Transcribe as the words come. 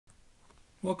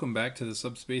Welcome back to the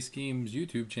Subspace Games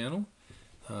YouTube channel.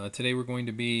 Today we're going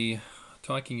to be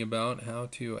talking about how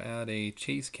to add a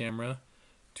chase camera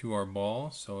to our ball,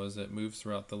 so as it moves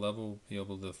throughout the level we'll be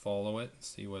able to follow it and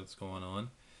see what's going on.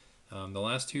 The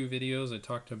last two videos I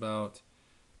talked about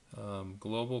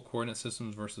global coordinate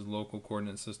systems versus local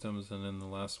coordinate systems, and then the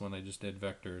last one I just did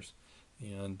vectors,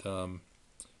 and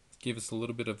give us a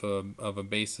little bit of a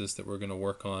basis that we're going to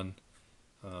work on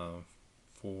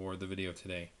for the video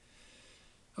today.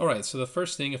 Alright, so the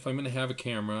first thing, if I'm going to have a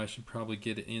camera, I should probably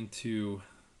get it into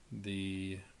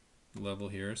the level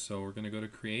here. So we're going to go to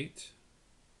Create,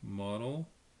 Model,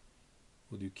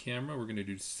 we'll do Camera, we're going to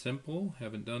do Simple.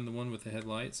 Haven't done the one with the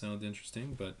headlight, sounds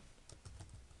interesting, but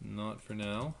not for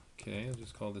now. Okay, I'll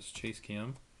just call this Chase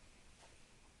Cam.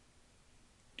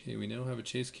 Okay, we now have a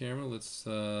chase camera. Let's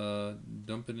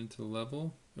dump it into the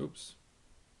level. Oops,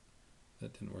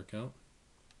 that didn't work out.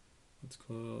 Let's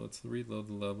reload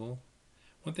the level.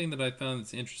 One thing that I found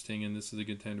that's interesting, and this is a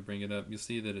good time to bring it up, you'll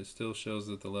see that it still shows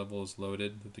that the level is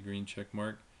loaded with the green check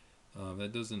mark.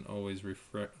 That doesn't always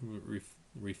reflect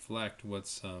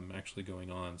what's actually going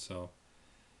on, so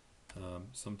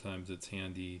sometimes it's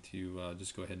handy to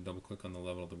just go ahead and double click on the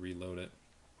level to reload it.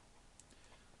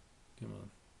 Come on.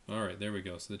 Alright, there we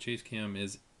go. So the chase cam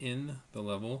is in the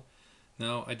level.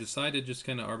 Now I decided just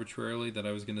kind of arbitrarily that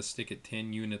I was going to stick it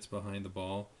 10 units behind the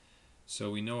ball.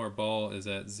 So we know our ball is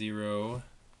at 0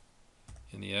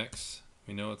 in the X.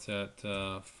 We know it's at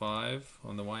 5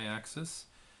 on the Y-axis.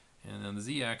 And on the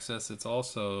Z-axis it's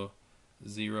also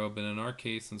 0, but in our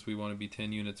case, since we want to be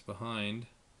 10 units behind,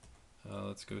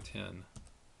 let's go 10.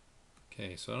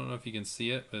 Okay, so I don't know if you can see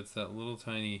it, but it's that little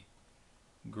tiny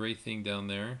gray thing down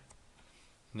there.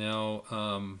 Now,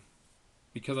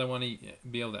 because I want to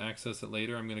be able to access it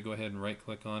later, I'm going to go ahead and right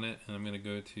click on it, and I'm going to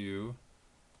go to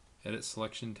Edit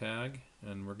Selection Tag,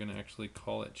 and we're going to actually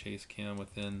call it Chase Cam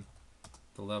within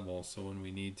the level, so when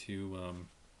we need to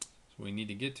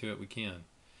get to it, we can.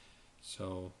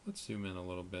 So let's zoom in a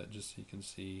little bit just so you can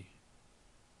see.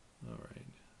 Alright.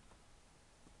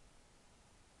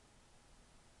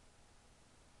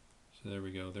 So there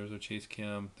we go. There's our chase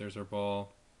cam. There's our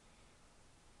ball.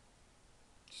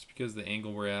 Just because the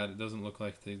angle we're at, it doesn't look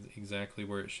like exactly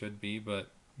where it should be, but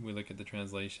we look at the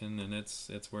translation and it's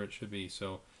where it should be.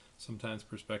 So sometimes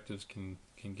perspectives can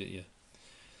get you.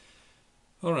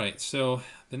 Alright, so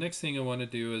the next thing I want to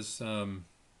do is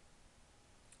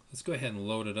let's go ahead and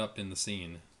load it up in the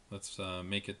scene. Let's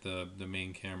make it the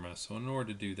main camera. So in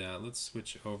order to do that, let's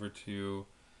switch over to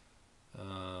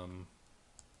our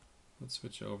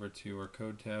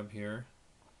code tab here.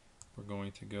 We're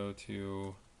going to go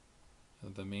to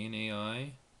the main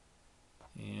AI,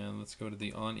 and let's go to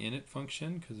the onInit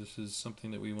function, because this is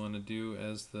something that we want to do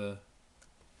as the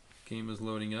game is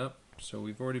loading up. So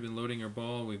we've already been loading our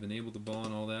ball, we've enabled the ball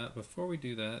and all that. Before we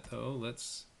do that though,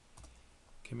 let's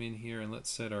come in here and let's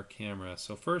set our camera.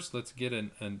 So first let's get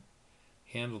a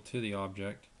handle to the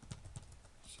object.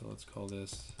 So let's call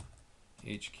this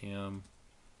HCam.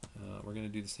 We're going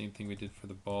to do the same thing we did for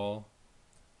the ball,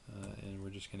 and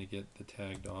we're just going to get the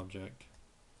tagged object.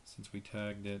 Since we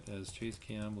tagged it as chase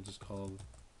cam, we'll just call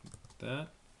it that.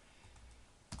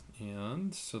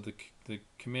 And so the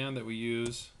command that we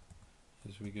use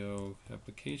is we go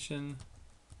application,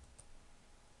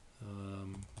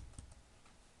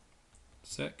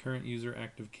 set current user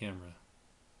active camera.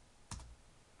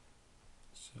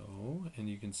 So, and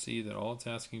you can see that all it's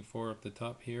asking for up the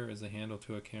top here is a handle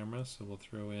to a camera, so we'll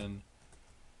throw in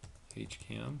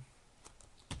HCam.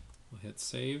 We'll hit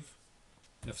save,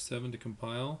 F7 to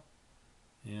compile,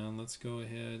 and let's go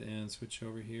ahead and switch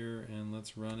over here and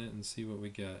let's run it and see what we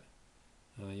get.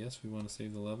 Yes, we want to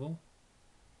save the level.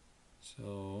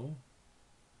 So,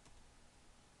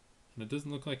 and it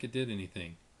doesn't look like it did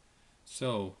anything.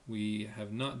 So we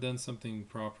have not done something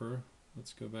proper.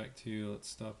 Let's go back to, let's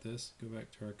stop this, go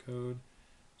back to our code.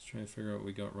 Let's try and figure out what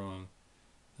we got wrong.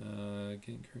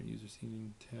 Getting current user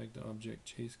scene, tagged object,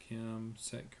 chase cam,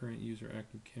 set current user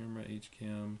active camera,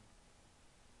 HCam.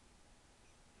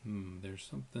 There's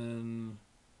something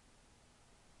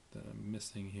that I'm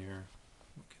missing here.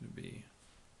 What could it be?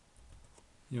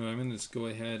 I'm going to just go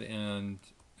ahead and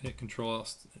hit Control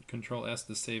S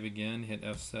to save again, hit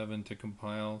F7 to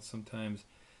compile. Sometimes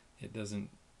it doesn't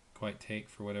quite take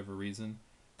for whatever reason.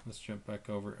 Let's jump back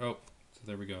over. Oh, so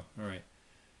there we go. Alright.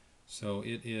 So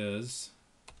it is,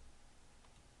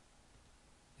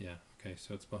 yeah, okay,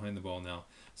 so it's behind the ball now.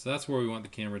 So that's where we want the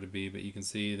camera to be, but you can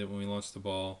see that when we launch the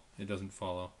ball, it doesn't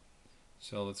follow.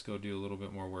 So let's go do a little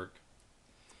bit more work.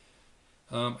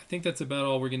 I think that's about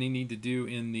all we're going to need to do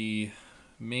in the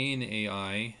main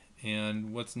AI,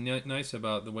 And what's nice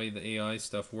about the way the AI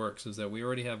stuff works is that we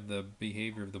already have the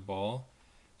behavior of the ball.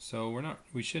 So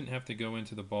we shouldn't have to go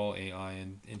into the ball AI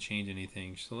and change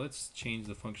anything. So let's change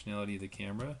the functionality of the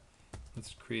camera.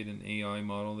 Let's create an AI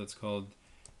model that's called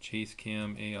Chase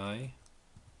Cam AI.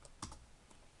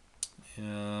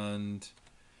 And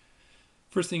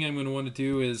first thing I'm going to want to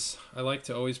do is I like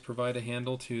to always provide a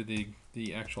handle to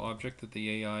the actual object that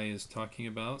the AI is talking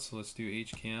about. So let's do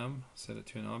HCam, set it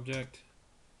to an object,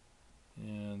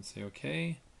 and say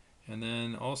OK. And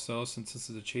then also, since this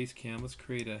is a chase cam, let's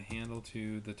create a handle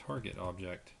to the target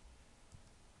object.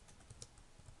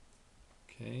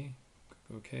 Okay,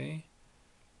 OK.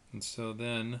 And so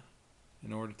then,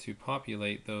 in order to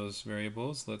populate those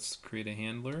variables, let's create a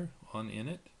handler on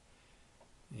init.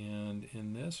 And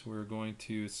in this, we're going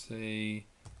to say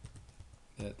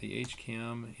that the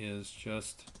HCam is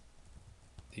just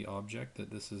the object that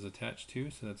this is attached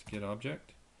to, so that's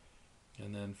getObject.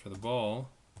 And then for the ball,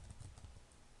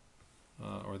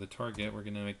 or the target, we're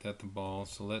going to make that the ball.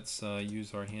 So let's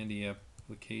use our handy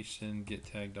application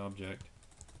getTaggedObject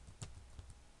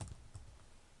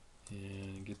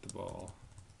and get the ball.